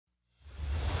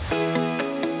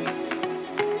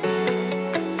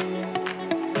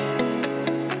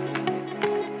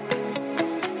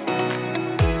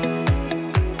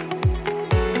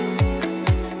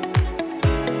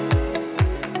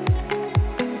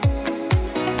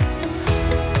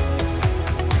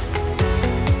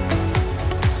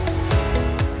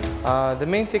The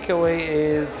main takeaway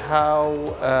is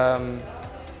how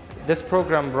this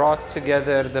program brought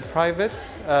together the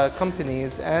private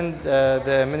companies and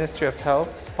the Ministry of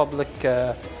Health's public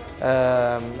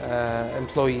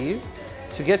employees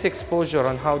to get exposure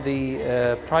on how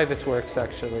the private works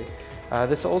actually.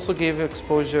 This also gave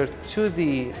exposure to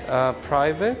the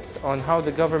private on how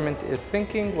the government is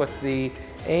thinking, what's the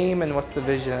aim and what's the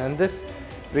vision. And this,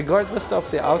 regardless of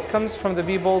the outcomes from the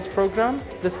Be Bold program,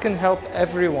 this can help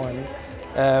everyone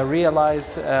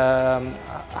realize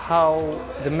how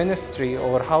the ministry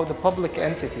or how the public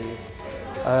entities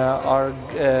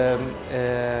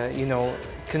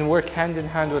can work hand in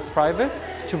hand with private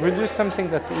to produce something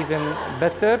that's even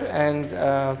better and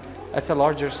at a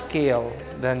larger scale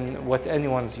than what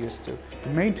anyone's used to. The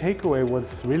main takeaway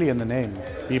was really in the name,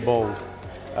 Be Bold.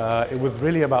 It was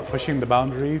really about pushing the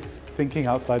boundaries, thinking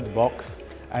outside the box,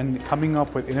 and coming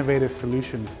up with innovative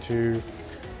solutions to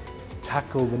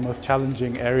tackle the most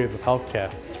challenging areas of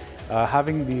healthcare.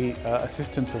 Having the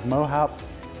assistance of MOHAP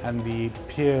and the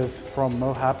peers from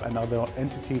MOHAP and other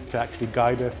entities to actually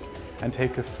guide us and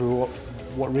take us through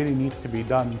what really needs to be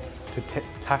done to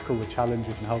tackle the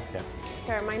challenges in healthcare.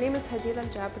 Here, my name is Hadil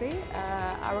Al-Jabri.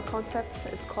 Our concept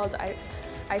is called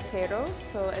iThero,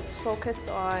 so it's focused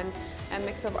on a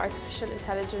mix of artificial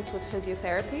intelligence with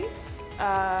physiotherapy.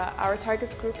 Our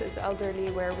target group is elderly,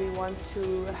 where we want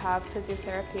to have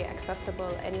physiotherapy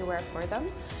accessible anywhere for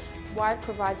them, while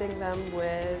providing them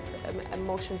with a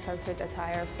motion-censored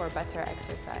attire for better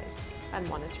exercise and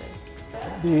monitoring.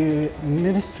 The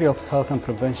Ministry of Health and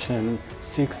Prevention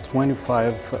seeks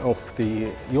 25 of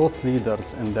the youth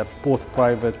leaders in the both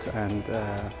private and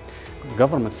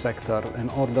government sector in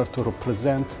order to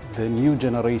represent the new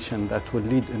generation that will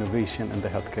lead innovation in the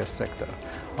healthcare sector.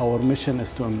 Our mission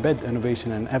is to embed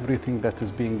innovation in everything that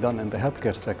is being done in the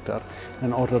healthcare sector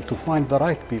in order to find the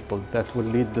right people that will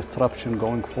lead disruption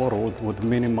going forward with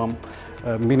minimal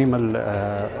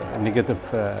negative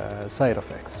side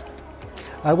effects.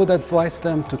 I would advise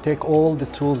them to take all the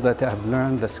tools that they have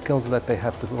learned, the skills that they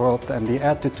have developed, and the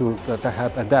attitudes that they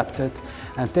have adapted,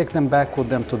 and take them back with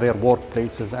them to their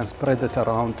workplaces and spread it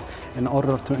around in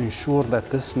order to ensure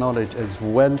that this knowledge is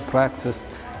well practiced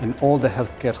in all the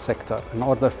healthcare sector, in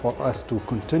order for us to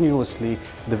continuously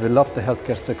develop the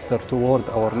healthcare sector toward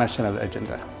our national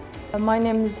agenda. My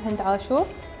name is Hind Ashur.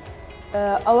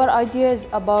 Our idea is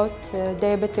about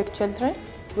diabetic children.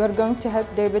 We are going to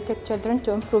help diabetic children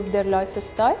to improve their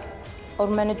lifestyle or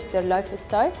manage their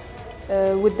lifestyle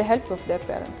with the help of their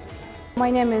parents. My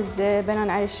name is Banan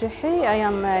Ali Shehi. I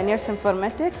am a nurse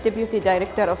informatic, Deputy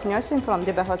Director of Nursing from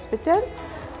Diba Hospital.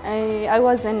 I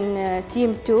was in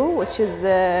Team 2, which is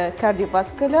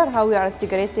cardiovascular, how we are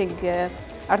integrating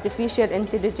artificial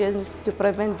intelligence to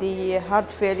prevent the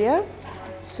heart failure.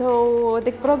 So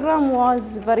the program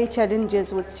was very challenging,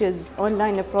 which is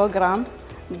online program.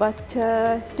 But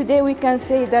today we can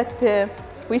say that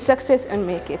we success and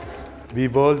make it. Be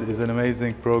Bold is an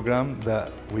amazing program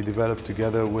that we developed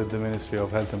together with the Ministry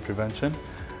of Health and Prevention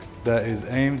that is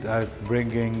aimed at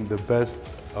bringing the best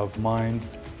of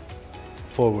minds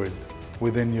forward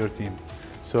within your team.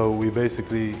 So we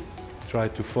basically try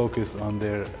to focus on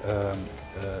their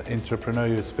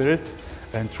entrepreneurial spirits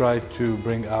and try to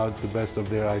bring out the best of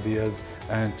their ideas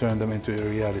and turn them into a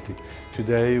reality.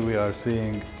 Today we are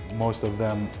seeing most of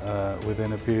them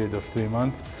within a period of 3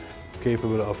 months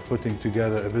capable of putting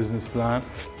together a business plan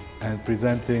and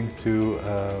presenting to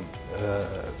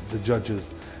the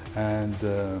judges, and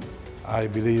I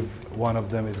believe one of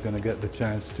them is going to get the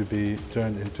chance to be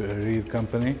turned into a real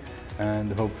company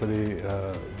and hopefully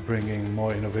bringing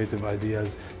more innovative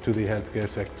ideas to the healthcare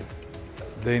sector.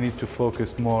 They need to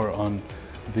focus more on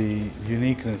the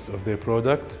uniqueness of their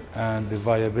product and the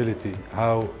viability,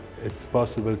 how it's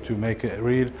possible to make it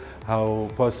real, how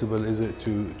possible is it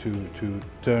to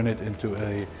turn it into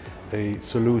a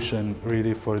solution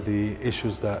really for the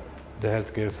issues that the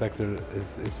healthcare sector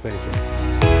is facing.